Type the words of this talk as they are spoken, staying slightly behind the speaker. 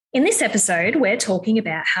In this episode, we're talking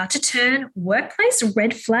about how to turn workplace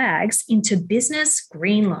red flags into business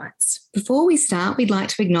green lights. Before we start, we'd like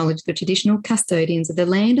to acknowledge the traditional custodians of the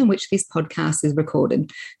land on which this podcast is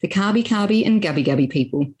recorded, the Kabi Kabi and Gubbi Gubbi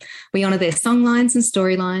people. We honour their songlines and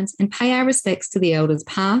storylines and pay our respects to the elders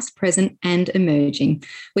past, present and emerging.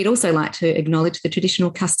 We'd also like to acknowledge the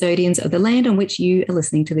traditional custodians of the land on which you are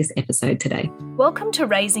listening to this episode today. Welcome to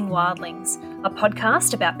Raising Wildlings, a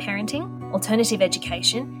podcast about parenting, alternative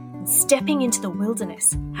education, and stepping into the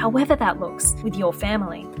wilderness, however that looks, with your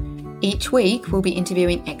family. Each week, we'll be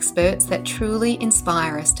interviewing experts that truly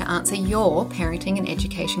inspire us to answer your parenting and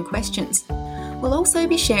education questions. We'll also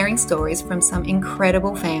be sharing stories from some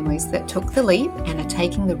incredible families that took the leap and are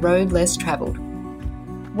taking the road less travelled.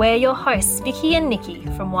 We're your hosts, Vicky and Nikki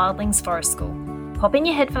from Wildlings Forest School. Pop in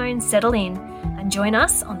your headphones, settle in, and join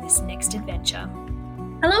us on this next adventure.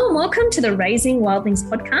 Hello and welcome to the Raising Wildlings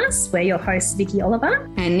podcast. We're your hosts, Vicky Oliver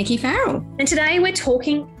and Nikki Farrell. And today we're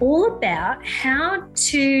talking all about how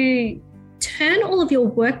to turn all of your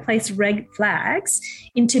workplace red flags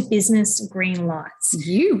into business green lights.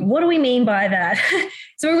 What do we mean by that?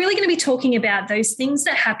 So we're really going to be talking about those things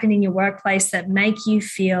that happen in your workplace that make you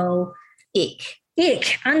feel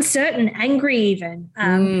ick, uncertain, angry even,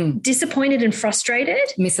 disappointed and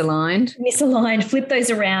frustrated. Misaligned. Flip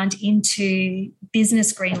those around into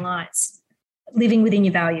business green lights, living within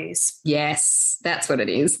your values. Yes, that's what it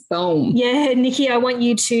is. Boom. Yeah, Nikki, I want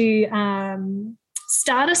you to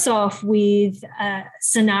start us off with a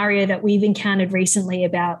scenario that we've encountered recently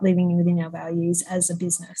about living within our values as a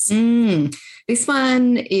business. This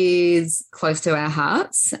one is close to our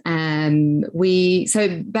hearts.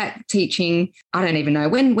 So back teaching, I don't even know,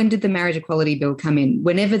 when did the marriage equality bill come in?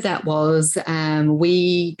 Whenever that was,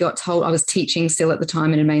 we got told, I was teaching still at the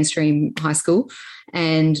time in a mainstream high school,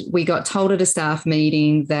 and we got told at a staff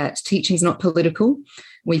meeting that teaching's not political.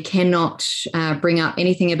 We cannot bring up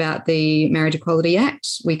anything about the Marriage Equality Act.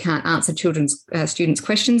 We can't answer students'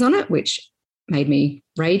 questions on it, which made me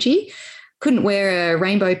ragey. Couldn't wear a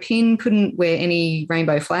rainbow pin, couldn't wear any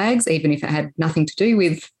rainbow flags, even if it had nothing to do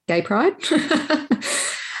with gay pride.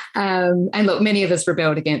 And look, many of us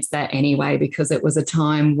rebelled against that anyway, because it was a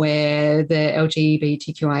time where the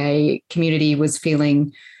LGBTQIA community was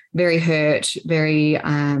feeling very hurt, very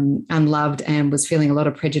unloved, and was feeling a lot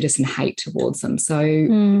of prejudice and hate towards them. So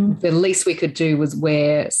the least we could do was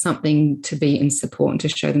wear something to be in support and to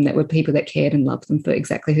show them that we're people that cared and loved them for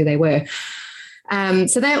exactly who they were.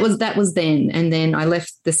 So that was then. And then I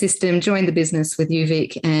left the system, joined the business with you,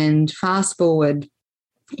 Vic, and fast forward,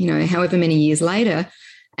 however many years later,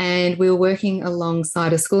 and we were working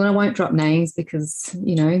alongside a school, and I won't drop names because,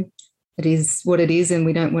 it is what it is and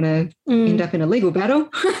we don't want to end up in a legal battle.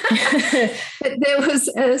 But there was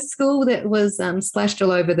a school that was splashed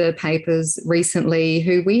all over the papers recently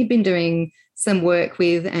who we'd been doing some work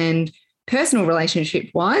with, and personal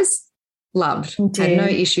relationship-wise, loved. Had no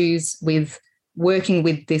issues with working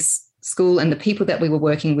with this school and the people that we were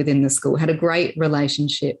working with in the school. Had a great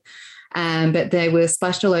relationship. But they were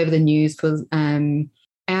splashed all over the news for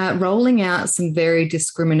rolling out some very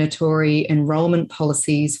discriminatory enrolment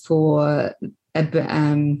policies for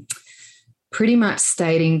pretty much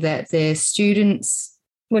stating that their students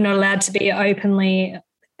were not allowed to be openly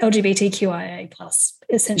LGBTQIA plus,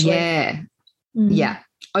 essentially. Yeah.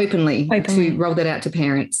 Openly to roll that out to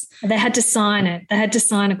parents. They had to sign it. They had to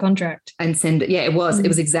sign a contract and send it. Yeah, it was. It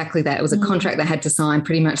was exactly that. It was a contract they had to sign,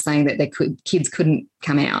 pretty much saying that kids couldn't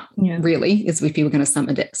come out. Really, is if you were going to sum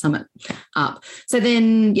it up. So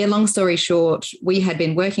then, long story short, we had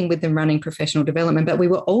been working with them running professional development, but we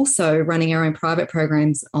were also running our own private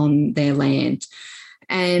programs on their land.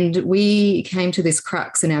 And we came to this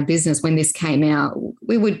crux in our business when this came out.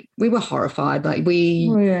 We were horrified.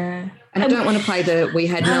 And I don't want to play the we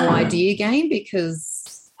had no idea game,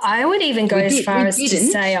 because I would even go as far as to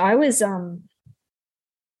say I was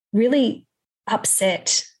really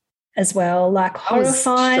upset as well, like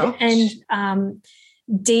horrified and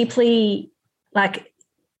deeply like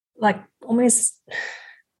almost.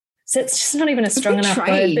 So it's just not even a strong enough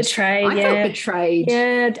word. Betrayed. I felt betrayed.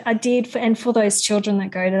 Yeah, I did. And for those children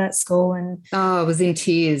that go to that school. I was in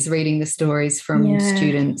tears reading the stories from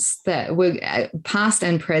students that were past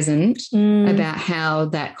and present about how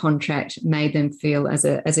that contract made them feel as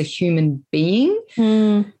a human being.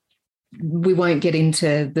 We won't get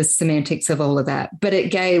into the semantics of all of that, but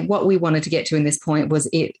it gave, what we wanted to get to in this point was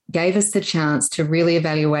it gave us the chance to really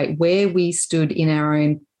evaluate where we stood in our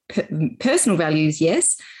own personal values,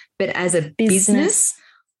 yes, but as a business,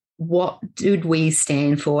 what did we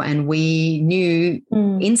stand for? And we knew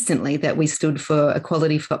instantly that we stood for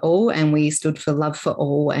equality for all, and we stood for love for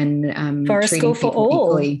all, and Forest treating School for people all.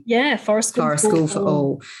 equally. Yeah, Forest School for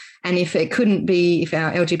all. And if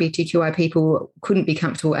our LGBTQI people couldn't be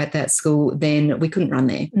comfortable at that school, then we couldn't run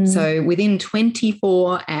there. So within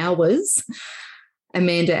 24 hours,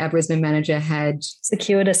 Amanda, our Brisbane manager, had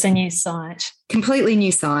secured us a new site. Completely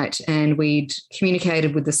new site, and we'd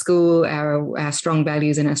communicated with the school our strong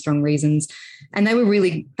values and our strong reasons, and they were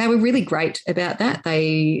really great about that.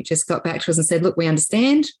 They just got back to us and said, look, we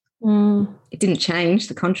understand. It didn't change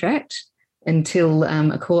the contract until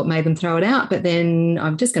a court made them throw it out, but then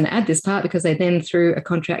I'm just going to add this part, because they then threw a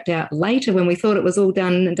contract out later when we thought it was all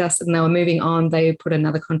done and dusted and they were moving on. They put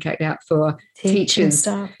another contract out for teachers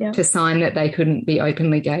staff, to sign that they couldn't be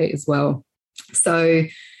openly gay as well. So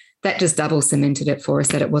that just double cemented it for us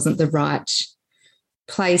that it wasn't the right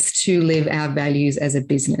place to live our values as a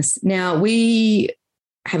business. Now, we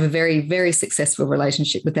have a very, very successful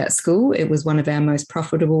relationship with that school. It was one of our most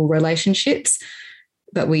profitable relationships,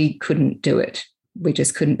 but we couldn't do it. We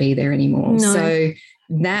just couldn't be there anymore. No. So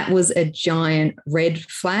that was a giant red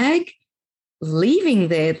flag. Leaving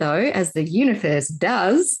there, though, as the universe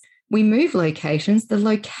does, we move locations. The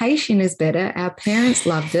location is better. Our parents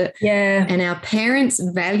loved it. Yeah. And our parents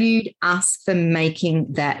valued us for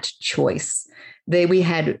making that choice. There we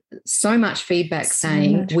had so much feedback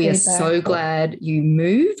saying, we are so glad you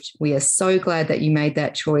moved. We are so glad that you made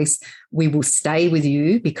that choice. We will stay with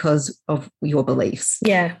you because of your beliefs.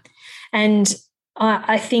 Yeah. And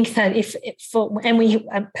I think that we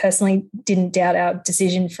personally didn't doubt our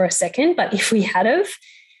decision for a second, but if we had of,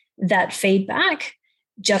 that feedback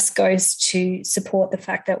just goes to support the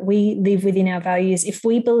fact that we live within our values. If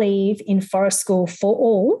we believe in Forest School for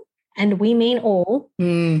all, and we mean all,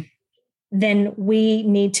 then we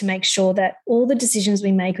need to make sure that all the decisions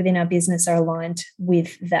we make within our business are aligned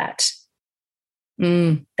with that.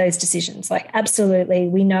 Those decisions. Like, absolutely,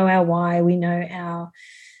 we know our why, we know our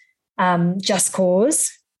just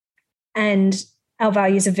cause, and our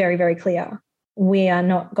values are very, very clear. We are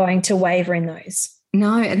not going to waver in those.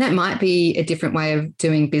 No, and that might be a different way of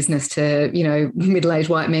doing business to, middle-aged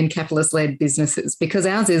white men, capitalist-led businesses, because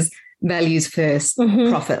ours is values first,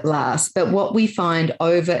 profit last. But what we find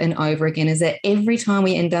over and over again is that every time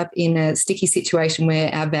we end up in a sticky situation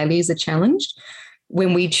where our values are challenged,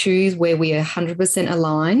 when we choose where we are 100%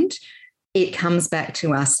 aligned, it comes back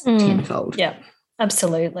to us tenfold. Yeah,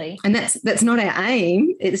 absolutely. And that's not our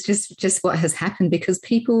aim. It's just what has happened, because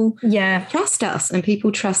people trust us, and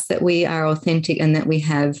people trust that we are authentic and that we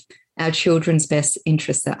have our children's best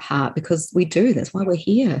interests at heart, because we do. That's why we're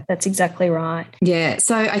here. That's exactly right. Yeah.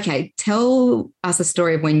 So, okay, tell us a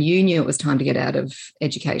story of when you knew it was time to get out of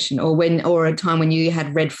education, or a time when you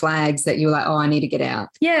had red flags that you were like, oh, I need to get out.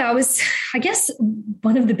 Yeah, I guess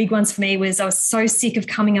one of the big ones for me was I was so sick of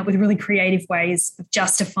coming up with really creative ways of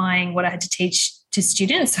justifying what I had to teach to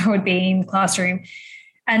students. So I would be in the classroom,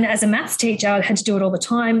 and as a maths teacher, I had to do it all the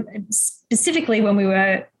time, specifically when we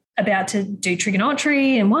were about to do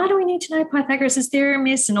trigonometry and why do we need to know Pythagoras' theorem,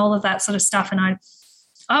 miss, and all of that sort of stuff. And I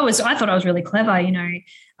thought I was really clever,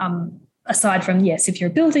 aside from, yes, if you're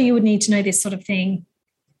a builder, you would need to know this sort of thing,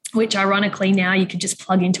 which ironically now you could just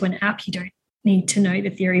plug into an app. You don't need to know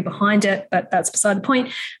the theory behind it, but that's beside the point.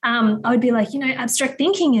 I would be like, abstract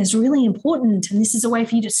thinking is really important, and this is a way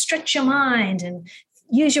for you to stretch your mind and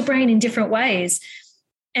use your brain in different ways.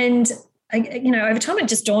 And over time it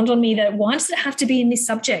just dawned on me that why does it have to be in this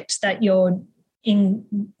subject that you're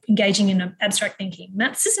engaging in abstract thinking?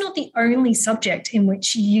 Maths is not the only subject in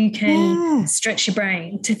which you can stretch your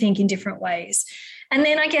brain to think in different ways. And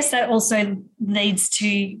then I guess that also leads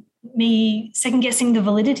to me second-guessing the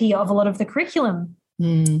validity of a lot of the curriculum.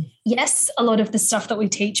 Yes, a lot of the stuff that we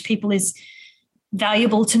teach people is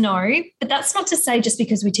valuable to know, but that's not to say just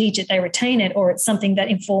because we teach it, they retain it, or it's something that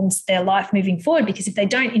informs their life moving forward, because if they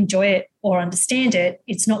don't enjoy it or understand it,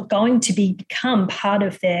 it's not going to become part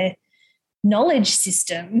of their knowledge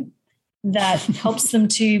system that helps them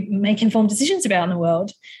to make informed decisions about in the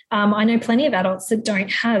world. I know plenty of adults that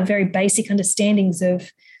don't have very basic understandings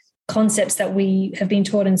of concepts that we have been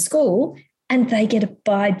taught in school, and they get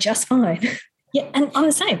by just fine. Yeah, and I'm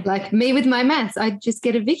the same. Like me with my maths, I just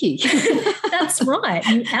get a Vicky. That's right.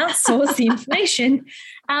 You outsource the information.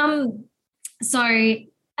 And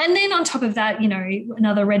then on top of that,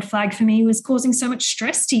 another red flag for me was causing so much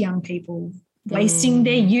stress to young people, wasting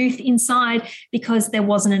their youth inside because there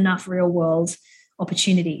wasn't enough real world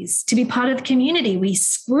opportunities to be part of the community. We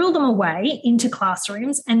squirrel them away into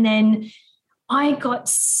classrooms, and then I got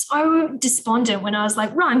so despondent when I was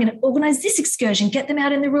like, right, I'm going to organise this excursion, get them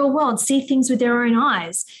out in the real world, see things with their own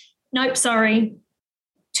eyes. nope, sorry,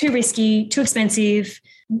 too risky, too expensive,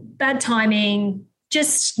 bad timing.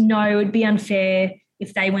 Just no, it'd be unfair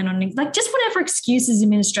if they went on, like, just whatever excuses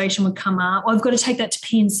administration would come up. I've got to take that to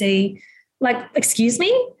P&C. Like, excuse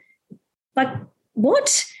me? Like,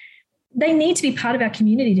 what? They need to be part of our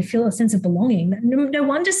community to feel a sense of belonging. No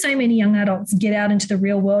wonder so many young adults get out into the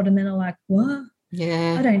real world and then are like, what?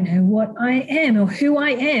 Yeah. I don't know what I am or who I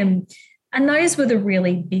am. And those were the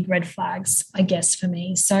really big red flags, I guess, for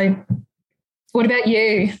me. So what about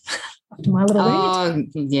you? After my little rant.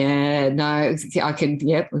 Yeah, no, I can,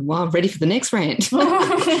 well, I'm ready for the next rant.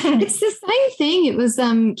 It's the same thing. It was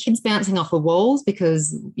kids bouncing off the walls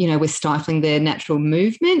because, we're stifling their natural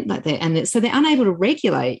movement, so they're unable to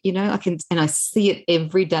regulate, and I see it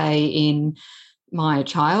every day in my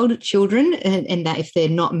children, and that if they're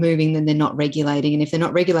not moving, then they're not regulating. And if they're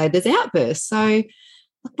not regulated, there's outbursts. So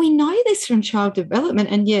we know this from child development,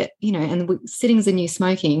 and yet, sitting's the new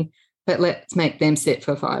smoking, but let's make them sit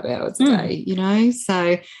for 5 hours a day,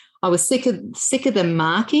 So I was sick of the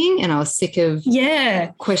marking, and I was sick of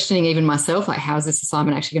questioning even myself, like, how is this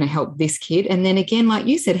assignment actually going to help this kid? And then again, like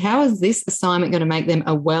you said, how is this assignment going to make them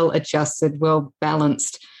a well-adjusted,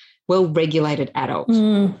 well-balanced, well-regulated adult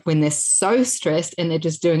when they're so stressed and they're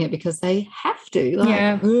just doing it because they have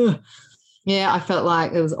to? I felt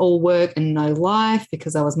like it was all work and no life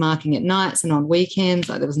because I was marking at nights and on weekends.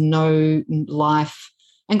 Like, there was no life.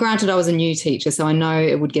 And granted, I was a new teacher, so I know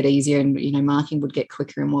it would get easier and, marking would get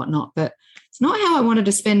quicker and whatnot. But it's not how I wanted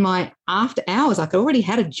to spend my after hours. Like, I already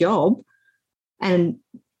had a job, and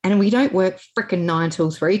we don't work frickin' 9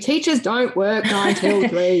 till 3. Teachers don't work 9 till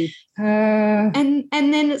 3. And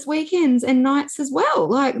then it's weekends and nights as well.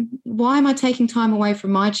 Like, why am I taking time away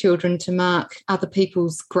from my children to mark other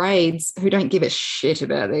people's grades who don't give a shit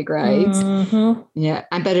about their grades? Mm-hmm. Yeah.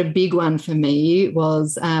 But a big one for me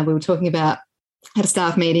was we were talking about, had a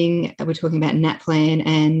staff meeting, we're talking about NAPLAN,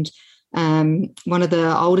 and one of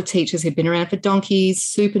the older teachers who'd been around for donkeys,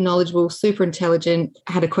 super knowledgeable, super intelligent,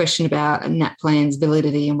 had a question about NAPLAN's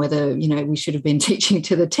validity and whether, we should have been teaching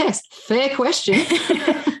to the test. Fair question.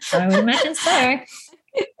 I would imagine so.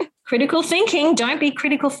 Critical thinking, don't be a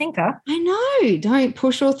critical thinker. I know, don't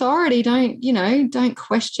push authority, don't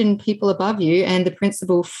question people above you. And the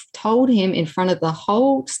principal told him in front of the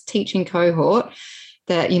whole teaching cohort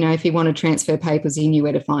that, if he wanted transfer papers, he knew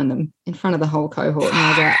where to find them, in front of the whole cohort. And I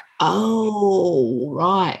was like, oh,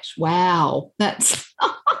 right, wow, that's...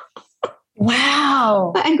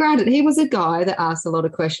 Wow. And granted, he was a guy that asked a lot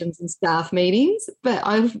of questions in staff meetings, but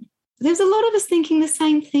there's a lot of us thinking the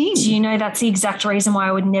same thing. Do you know that's the exact reason why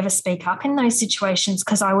I would never speak up in those situations,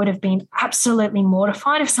 because I would have been absolutely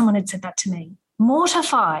mortified if someone had said that to me.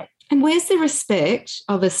 Mortified. And where's the respect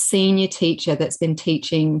of a senior teacher that's been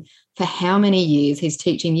teaching for how many years? He's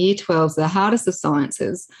teaching year 12s, the hardest of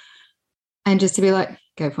sciences, and just to be like,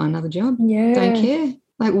 go find another job. Yeah. Don't care.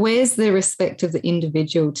 Like, where's the respect of the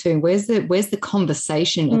individual too? Where's the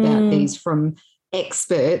conversation about these from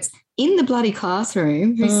experts in the bloody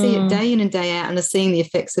classroom who see it day in and day out and are seeing the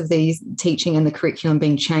effects of these teaching and the curriculum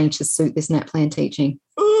being changed to suit this NAPLAN teaching?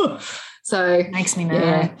 Ugh. So makes me mad.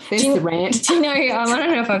 Yeah, there's the rant. Do you know, I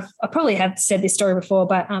don't know if I probably have said this story before,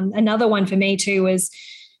 but another one for me too was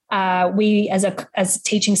we as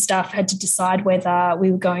teaching staff had to decide whether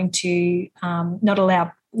we were going to not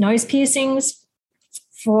allow nose piercings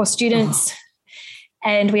for students.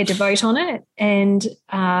 And we had to vote on it, and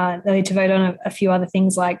they had to vote on a few other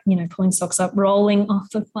things like, pulling socks up, rolling,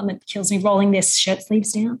 the one that kills me, rolling their shirt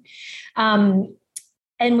sleeves down.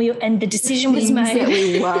 And the decision was made. That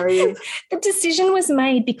we worry. The decision was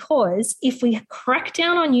made because if we crack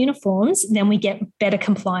down on uniforms, then we get better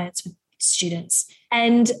compliance with students.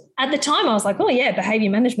 And at the time I was like, oh yeah, behavior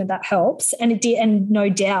management, that helps. And it did, and no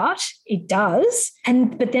doubt it does.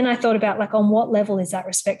 But then I thought about, like, on what level is that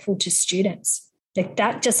respectful to students? Like,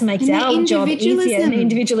 that just makes our job easier. And the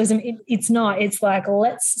individualism, it's not. It's like,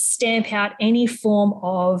 let's stamp out any form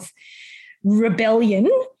of rebellion,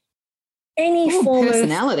 any form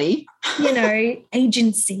personality, of,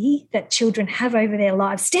 agency that children have over their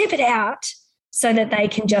lives. Stamp it out so that they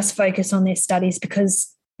can just focus on their studies,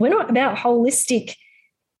 because we're not about holistic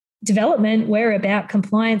development. We're about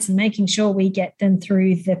compliance and making sure we get them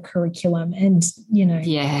through the curriculum. And,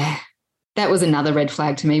 Yeah. That was another red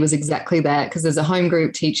flag to me, was exactly that, because as a home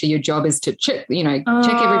group teacher, your job is to check,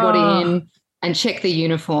 check everybody in and check the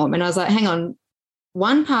uniform. And I was like, hang on,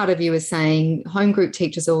 one part of you is saying home group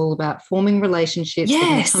teachers are all about forming relationships. Yes. They're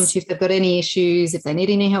going to come to you if they've got any issues, if they need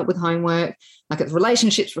any help with homework, like it's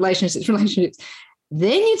relationships.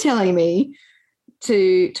 Then you're telling me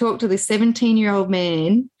to talk to this 17-year-old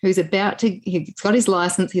man he's got his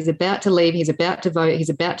license, he's about to leave, he's about to vote, he's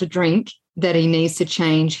about to drink, that he needs to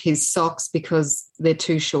change his socks because they're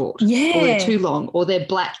too short, or they're too long, or they're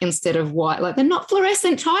black instead of white. Like, they're not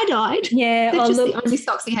fluorescent tie-dyed. Yeah. They're just the only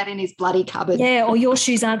socks he had in his bloody cupboard. Yeah, or your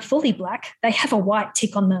shoes aren't fully black. They have a white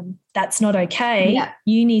tick on them. That's not okay. Yeah.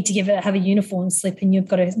 You need to have a uniform slip and you've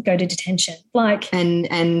got to go to detention. Like,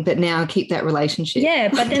 but now keep that relationship. Yeah,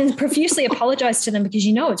 but then profusely apologize to them because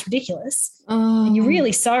you know it's ridiculous. And you're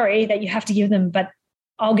really sorry that you have to give them, but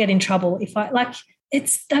I'll get in trouble if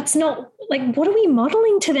that's not, like, what are we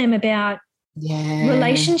modeling to them about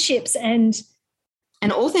relationships and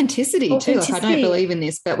authenticity too? Like, I don't believe in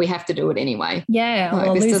this, but we have to do it anyway. Yeah.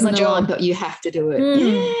 Like, this doesn't align, but you have to do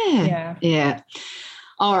it. Yeah.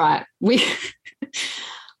 All right. We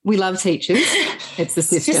love teachers. It's the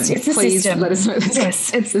system. Please let us know.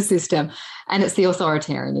 Yes. It's the system. And it's the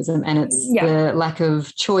authoritarianism, and it's the lack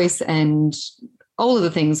of choice and all of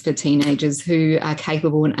the things for teenagers who are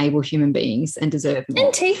capable and able human beings and deserve more.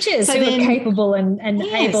 And teachers who are capable and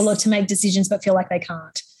able to make decisions but feel like they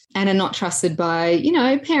can't. And are not trusted by,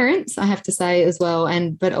 parents, I have to say, as well,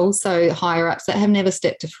 but also higher ups that have never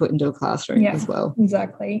stepped a foot into a classroom as well.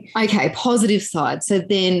 Exactly. Okay, positive side. So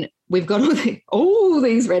then we've got all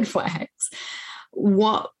these red flags.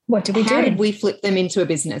 What did we do? How did we flip them into a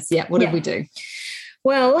business? Yeah, what did we do?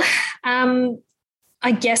 Well,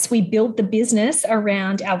 I guess we built the business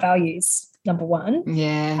around our values, number one.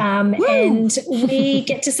 Yeah. And we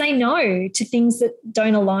get to say no to things that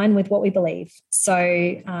don't align with what we believe. So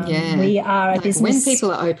we are a business. When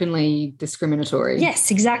people are openly discriminatory. Yes,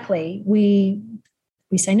 exactly. We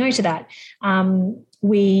say no to that.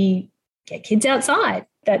 We get kids outside.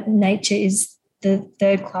 That nature is the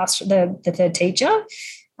third third teacher.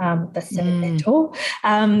 The third mentor.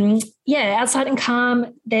 Outside and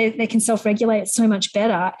calm, they can self-regulate so much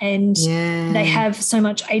better, and they have so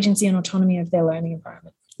much agency and autonomy of their learning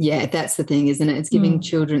environment. Yeah, that's the thing, isn't it? It's giving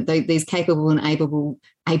children, these capable and able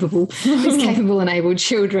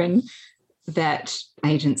children, that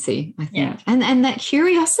agency, I think. Yeah. And that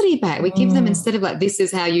curiosity back. We give them, instead of like, this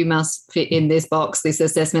is how you must fit in this box, this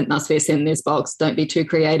assessment must fit in this box, don't be too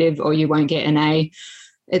creative or you won't get an A.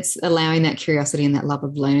 It's allowing that curiosity and that love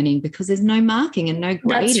of learning, because there's no marking and no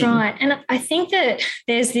grading. That's right. And I think that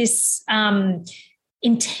there's this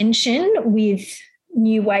intention with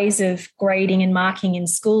new ways of grading and marking in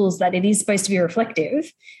schools, that it is supposed to be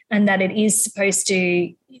reflective and that it is supposed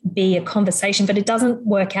to be a conversation, but it doesn't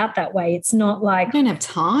work out that way. It's not like, I don't have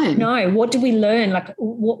time. No. What did we learn? Like,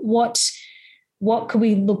 what could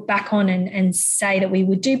we look back on and say that we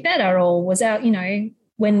would do better, or was out,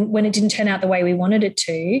 when it didn't turn out the way we wanted it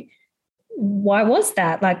to, why was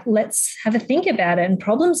that? Like, let's have a think about it and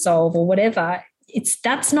problem solve or whatever.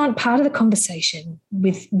 That's not part of the conversation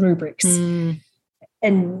with rubrics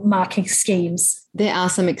and marking schemes. There are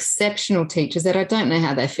some exceptional teachers that I don't know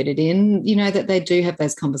how they fit it in, that they do have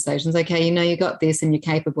those conversations. Okay, you got this and you're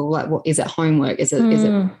capable. Like, what is it? Homework? Is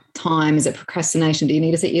it time? Is it procrastination? Do you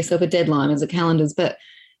need to set yourself a deadline? Is it calendars? But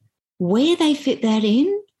where they fit that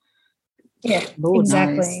in, yeah, Lord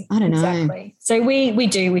exactly. knows. I don't know. Exactly. So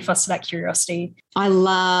we foster that curiosity.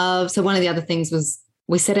 So one of the other things was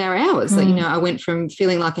we set our hours. So, I went from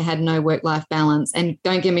feeling like I had no work-life balance, and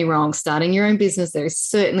don't get me wrong, starting your own business, there are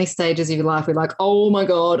certainly stages of your life where like, oh my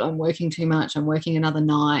God, I'm working too much. I'm working another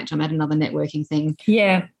night. I'm at another networking thing.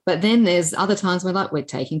 Yeah. But then there's other times where like we're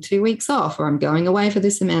taking 2 weeks off, or I'm going away for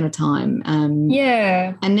this amount of time. And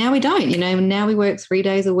now we don't, now we work 3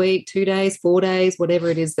 days a week, 2 days, 4 days, whatever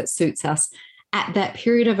it is that suits us at that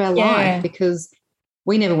period of our life, because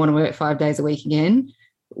we never want to work 5 days a week again.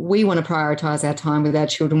 We want to prioritise our time with our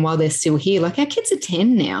children while they're still here. Like, our kids are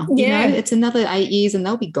 10 now. Yeah. It's another 8 years and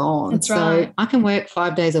they'll be gone. That's right. So I can work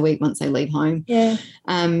 5 days a week once they leave home. Yeah.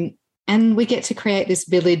 And we get to create this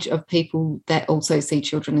village of people that also see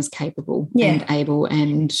children as capable and able,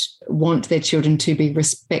 and want their children to be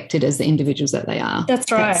respected as the individuals that they are. That's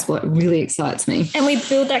right. That's what really excites me. And we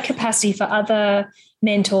build that capacity for other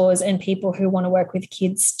mentors and people who want to work with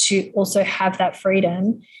kids to also have that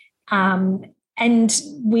freedom. And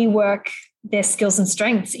we work their skills and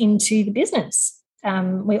strengths into the business.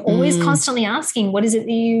 We're always constantly asking, what is it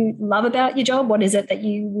that you love about your job? What is it that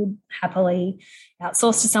you would happily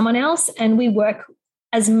outsource to someone else? And we work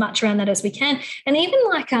as much around that as we can. And even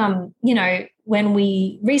like, when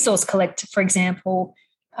we resource collect, for example,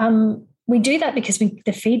 we do that because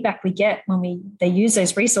the feedback we get when they use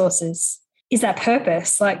those resources is that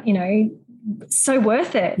purpose, like, so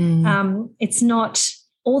worth it. It's not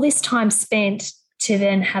all this time spent to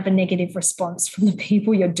then have a negative response from the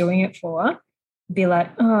people you're doing it for. be like,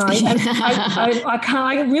 oh, I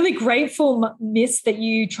can't. I'm really grateful, Miss, that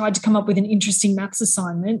you tried to come up with an interesting maths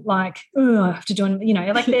assignment. Like, oh, I have to do it, you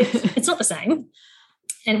know, like it's not the same.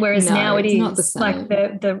 And whereas now it is not the same. Like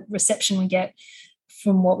the reception we get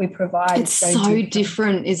from what we provide. It's so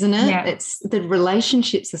different, isn't it? Yeah. It's the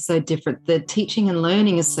relationships are so different. The teaching and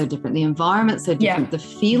learning is so different. The environment's so different. The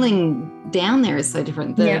feeling down there is so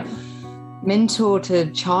different. The mentor to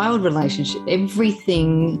child relationship,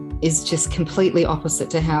 everything is just completely opposite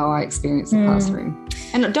to how I experienced the classroom.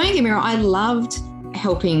 And don't get me wrong, I loved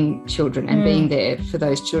helping children and being there for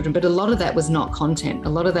those children, but a lot of that was not content. A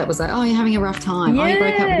lot of that was like, oh, you're having a rough time. Oh, you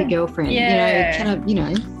broke up with your girlfriend.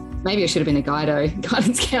 Maybe I should have been a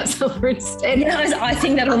guidance counsellor instead. I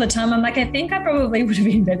think that all the time. I'm like, I think I probably would have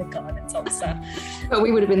been better guidance officer. But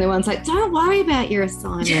we would have been the ones like, don't worry about your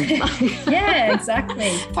assignment. Yeah,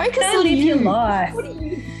 exactly. Focus on your life. What are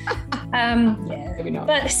you? Maybe not.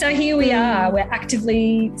 But so here we are. We're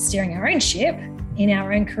actively steering our own ship in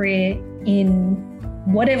our own career in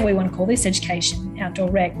whatever we want to call this, education,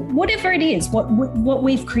 outdoor rec, whatever it is, what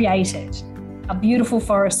we've created, a beautiful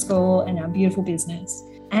forest school and our beautiful business.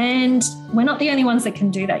 And we're not the only ones that can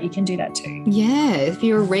do that. You can do that too. Yeah. If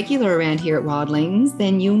you're a regular around here at Wildlings,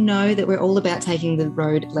 then you'll know that we're all about taking the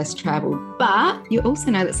road less travelled. But you also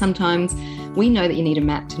know that sometimes we know that you need a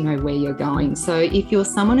map to know where you're going. So if you're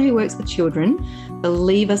someone who works with children,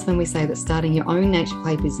 believe us when we say that starting your own nature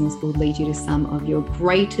play business will lead you to some of your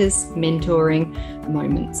greatest mentoring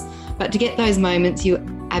moments. But to get those moments, you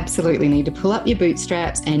absolutely need to pull up your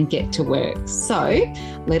bootstraps and get to work. So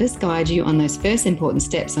let us guide you on those first important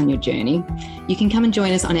steps on your journey. You can come and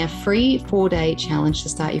join us on our free 4-day challenge to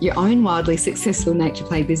start your own wildly successful nature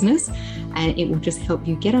play business, and it will just help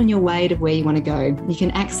you get on your way to where you want to go. You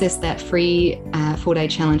can access that free 4-day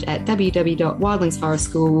challenge at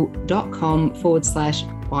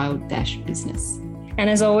www.wildlingsforestschool.com/wild-business. And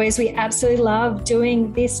as always, we absolutely love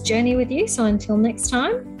doing this journey with you. So until next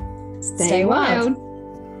time, stay wild.